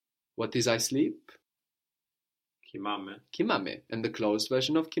What is I sleep? Κοιμάμαι. Kimame. And the closed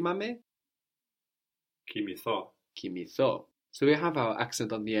version of kimame? Κοιμηθώ. Kimitho. So we have our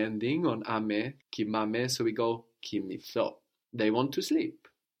accent on the ending on ame, kimame, so we go kimitho. They want to sleep.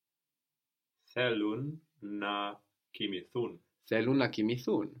 Θέλουν να κοιμηθούν. Thelun na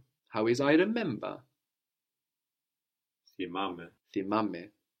kimithun. How is I remember? Θυμάμαι.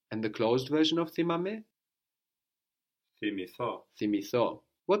 Thimame. And the closed version of thimame? Θυμηθώ. Thimitho.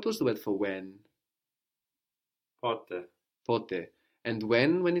 What was the word for when? Πότε. Pote. And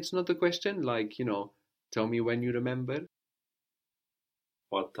when it's not a question, like, tell me when you remember?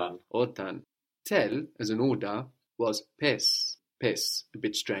 Όταν. Otan. Tell, as an order, was pes. Pes. A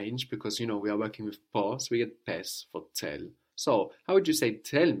bit strange because, we are working with po, so we get pes for tell. So, how would you say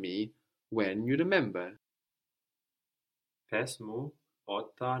tell me when you remember? Πες μου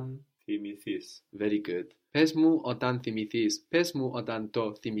όταν θυμηθείς. Very good. Pes mu otan thimithis. Pes mu otan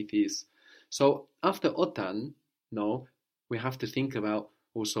to thimithis. So, after otan, we have to think about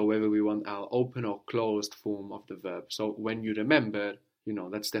also whether we want our open or closed form of the verb. So, when you remember,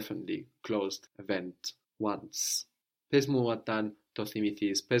 that's definitely closed event once. Pes mu otan to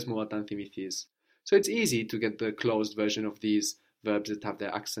thimithis. Pes mu otan thimithis. So it's easy to get the closed version of these verbs that have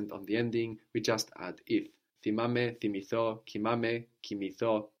their accent on the ending. We just add if. Thimame, thimitho, kimame,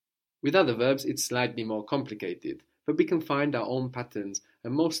 kimitho. With other verbs, it's slightly more complicated, but we can find our own patterns,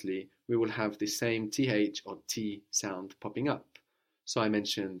 and mostly we will have the same th or t sound popping up. So I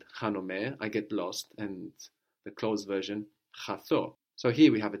mentioned chanome, I get lost, and the closed version, chatho. So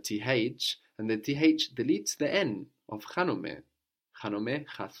here we have a th, and the th deletes the n of chanome. Chanome,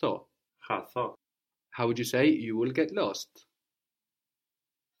 chatho. Χαθώ. How would you say you will get lost?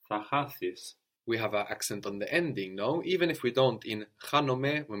 Θα χάθεις. We have our accent on the ending, no? Even if we don't in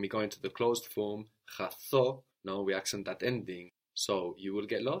chanome, when we go into the closed form, chatho, no, we accent that ending. So, you will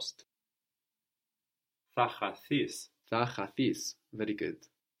get lost? Θα χαθείς. Θα χαθείς. Very good.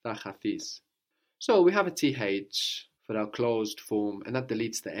 Θα χαθείς. So, we have a th for our closed form, and that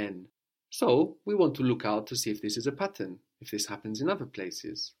deletes the n. So, we want to look out to see if this is a pattern, if this happens in other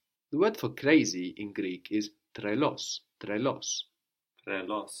places. The word for crazy in Greek is trelos, trelos.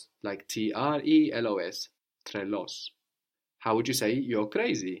 Τρελός. Like T-R-E-L-O-S, trelos. How would you say you're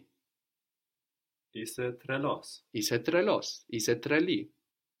crazy? Είσαι τρελός. Είσαι τρελός, είσαι τρελή.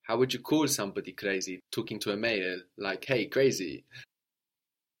 How would you call somebody crazy, talking to a male, like, hey, crazy?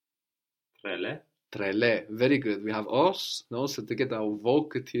 Τρελέ. Τρελέ, very good. We have os, no? So to get our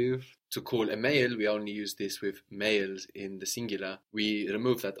vocative, to call a male, we only use this with males in the singular. We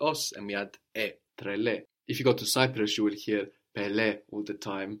remove that os and we add e, trelé. If you go to Cyprus, you will hear pelé all the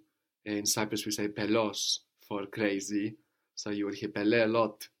time. In Cyprus, we say pelos for crazy. So you will hear pelé a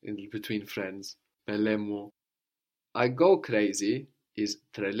lot in between friends. Pelé mu. I go crazy is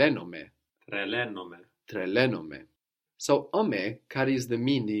trelenome. Τρελαίνομαι. Trelenome. So ome carries the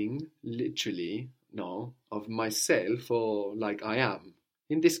meaning, literally, of myself or like I am.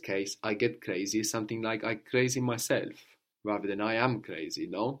 In this case, I get crazy is something like I crazy myself, rather than I am crazy,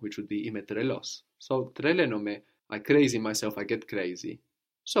 which would be ime trelos. So trelenome, I crazy myself, I get crazy.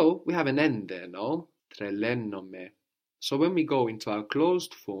 So we have an N there, Trelenome. So when we go into our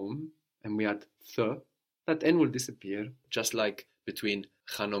closed form and we add th, that N will disappear, just like between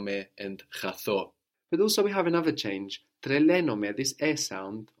chanome and chatho. But also we have another change. Trelenome, this E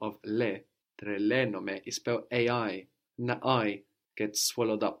sound of le, trelenome, is spelled AI. And that I gets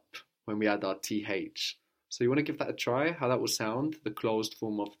swallowed up when we add our TH. So you want to give that a try, how that will sound, the closed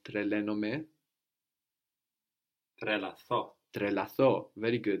form of trelenome? Τρελαθώ. Trelatho,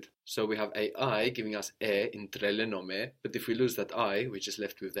 very good. So we have a I giving us E in trelenome, but if we lose that I, we're just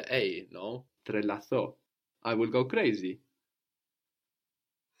left with the A, Trelatho. I will go crazy.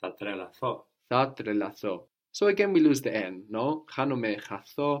 Θα τρελαθώ. Θα τρελαθώ. So again we lose the N, Chanome,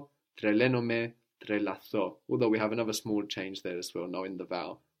 chatho, trelenome, trelatho. Although we have another small change there as well, in the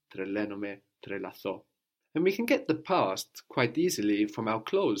vowel. Trelenome, trelatho. And we can get the past quite easily from our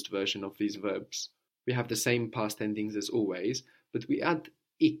closed version of these verbs. We have the same past endings as always, but we add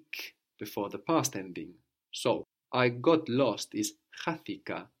ik before the past ending. So, I got lost is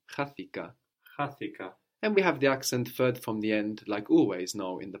chathika, chathika. Χάθηκα. And we have the accent third from the end, like always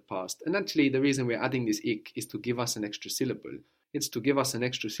in the past. And actually, the reason we're adding this ik is to give us an extra syllable. It's to give us an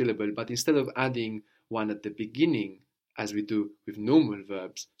extra syllable, but instead of adding one at the beginning, as we do with normal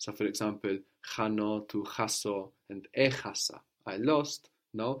verbs, so for example, chano to chaso and echasa, I lost.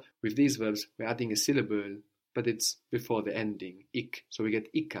 With these verbs, we're adding a syllable, but it's before the ending, ik. So we get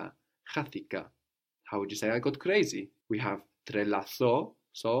ika, chathika. How would you say I got crazy? We have trelatho,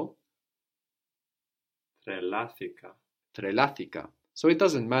 so Τρελάθηκα. trelathica. So it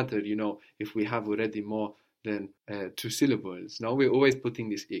doesn't matter, if we have already more than 2 syllables. No, we're always putting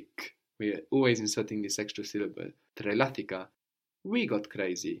this ik. We're always inserting this extra syllable. Τρελάθηκα. We got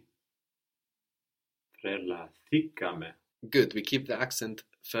crazy. Τρελαθήκαμε. Good, we keep the accent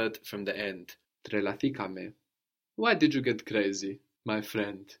third from the end. Τρελαθήκαμε. Why did you get crazy, my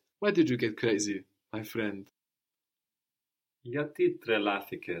friend? Why did you get crazy, my friend? Γιατί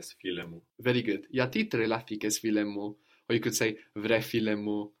τρελάθηκες, φίλε μου? Very good. Γιατί τρελάθηκες, φίλε μου? Or you could say, βρε φίλε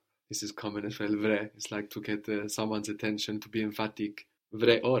μου. This is common as well, βρε. It's like to get someone's attention, to be emphatic.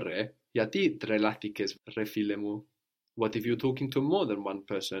 Βρε, ωρε. Γιατί τρελάθηκες, ρε φίλε μου? What if you're talking to more than one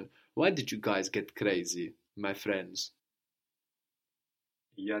person? Why did you guys get crazy, my friends?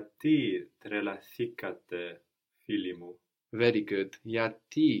 Γιατί τρελαθήκατε, φίλοι μου? Very good.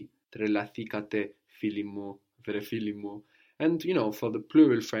 Γιατί τρελαθήκατε, φίλοι μου, βρε φίλοι μου? And, for the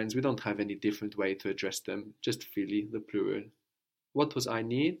plural friends, we don't have any different way to address them. Just φίλοι, the plural. What was I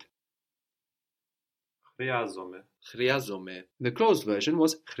need? Χρειάζομαι. Χρειάζομαι. The closed version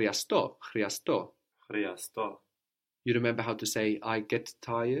was χρειαστώ, χρειαστώ. Χρειαστώ. You remember how to say I get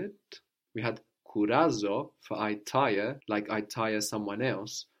tired? We had κουράζω for I tire, like I tire someone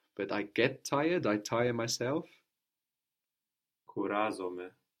else. But I get tired, I tire myself.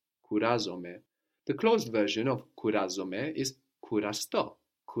 Κουράζομαι. Κουράζομαι. The closed version of κουράζομαι is κουραστώ,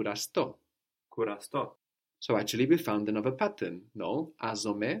 κουραστώ. Κουραστώ. So actually we found another pattern. No,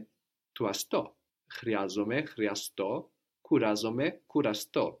 άζομαι, to αστώ. Χρειάζομαι, χρειαστώ. Κουράζομαι,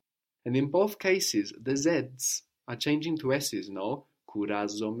 κουραστώ. And in both cases, the Z's are changing to S's, no?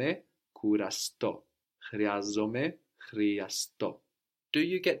 Κουράζομαι, κουραστώ. Χρειάζομαι, χρειαστώ. Do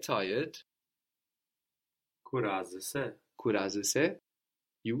you get tired? Κουράζεσαι. Κουράζεσαι.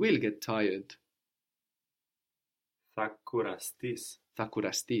 You will get tired. Θα κουραστείς. Θα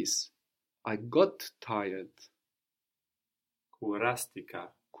κουραστείς. I got tired.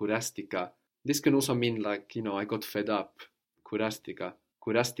 Κουράστηκα. Κουράστηκα. This can also mean like, I got fed up. Κουράστηκα.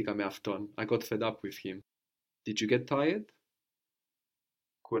 Κουράστηκα με αυτόν. I got fed up with him. Did you get tired?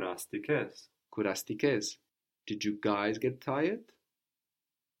 Κουράστηκες. Κουραστικές. Did you guys get tired?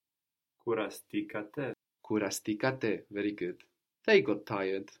 Κουραστήκατε. Κουραστήκατε. Very good. They got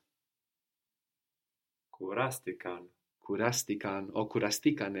tired. Κουράστηκαν. Κουράστηκαν or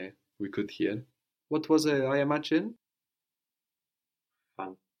κουραστήκανε, we could hear. What was I imagine?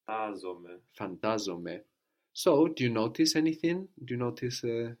 Φαντάζομαι. Φαντάζομαι. So, do you notice anything? Do you notice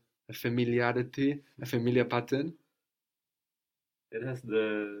a familiarity, a familiar pattern? It has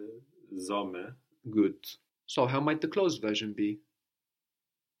the ζώμε. Good. So, how might the closed version be?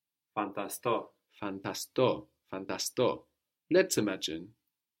 Φανταστώ. Φανταστώ. Φανταστώ. Let's imagine.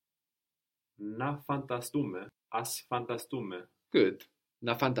 Να φανταστούμε. Ας φανταστούμε. Good.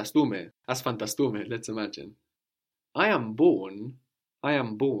 Να φανταστούμε. Ας φανταστούμε. Let's imagine. I am born. I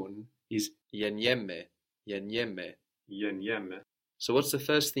am born is γεννιέμαι. Γεννιέμαι. Γεννιέμαι. So what's the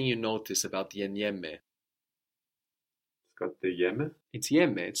first thing you notice about γεννιέμαι? It's got the γέμε. It's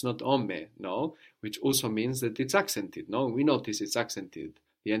yeme, it's not ome, no? Which also means that it's accented, no? We notice it's accented.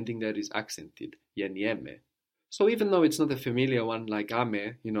 The ending there is accented. Γεννιέμαι. So even though it's not a familiar one like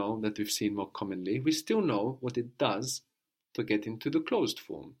ame, that we've seen more commonly, we still know what it does to get into the closed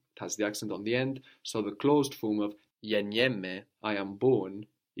form. It has the accent on the end, so the closed form of γεννιέμαι, I am born,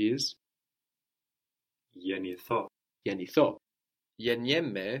 is Γεννηθώ. γεννηθώ.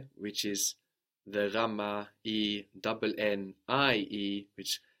 Γεννιέμαι, which is the Rama E double N I E,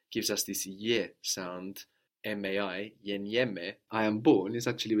 which gives us this ye sound, M-A-I, γεννιέμαι, I am born, is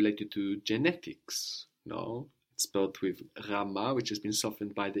actually related to genetics. No, it's spelled with Rama, which has been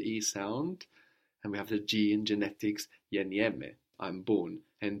softened by the E sound, and we have the G in genetics, γεννιέμαι, I'm born,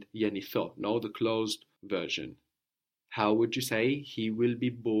 and γεννηθώ, no, the closed version. How would you say he will be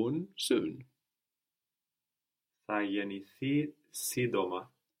born soon? Θα γεννηθεί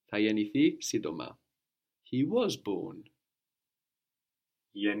σύντομα. Θα γεννηθεί σύντομα. He was born.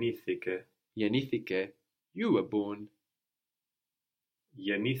 Γεννήθηκε. Γεννήθηκε. You were born.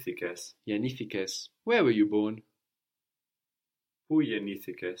 Γεννήθηκες. Γεννήθηκες. Where were you born? Πού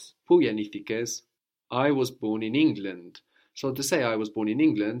γεννήθηκες? Πού γεννήθηκες? I was born in England. So to say I was born in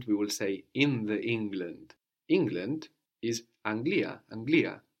England, we will say in the England. England is Anglia.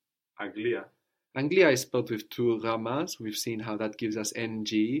 Anglia. Αγγλία. Anglia is spelled with two ramas. We've seen how that gives us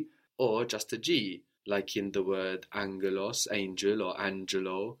NG or just a G, like in the word angelos, angel, or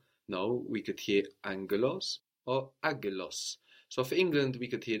angelo. No, we could hear angelos or agelos. So for England, we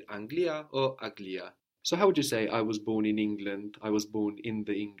could hear Anglia or Aglia. So how would you say I was born in England? I was born in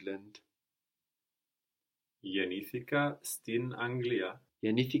the England. Γεννήθηκα στην Αγγλία.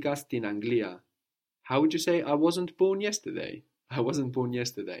 Γεννήθηκα στην Αγγλία. How would you say I wasn't born yesterday? I wasn't born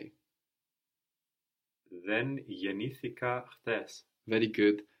yesterday. Δεν γεννήθηκα χτες. Very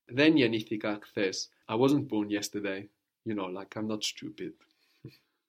good. Δεν γεννήθηκα χθες. I wasn't born yesterday. You know, like I'm not stupid.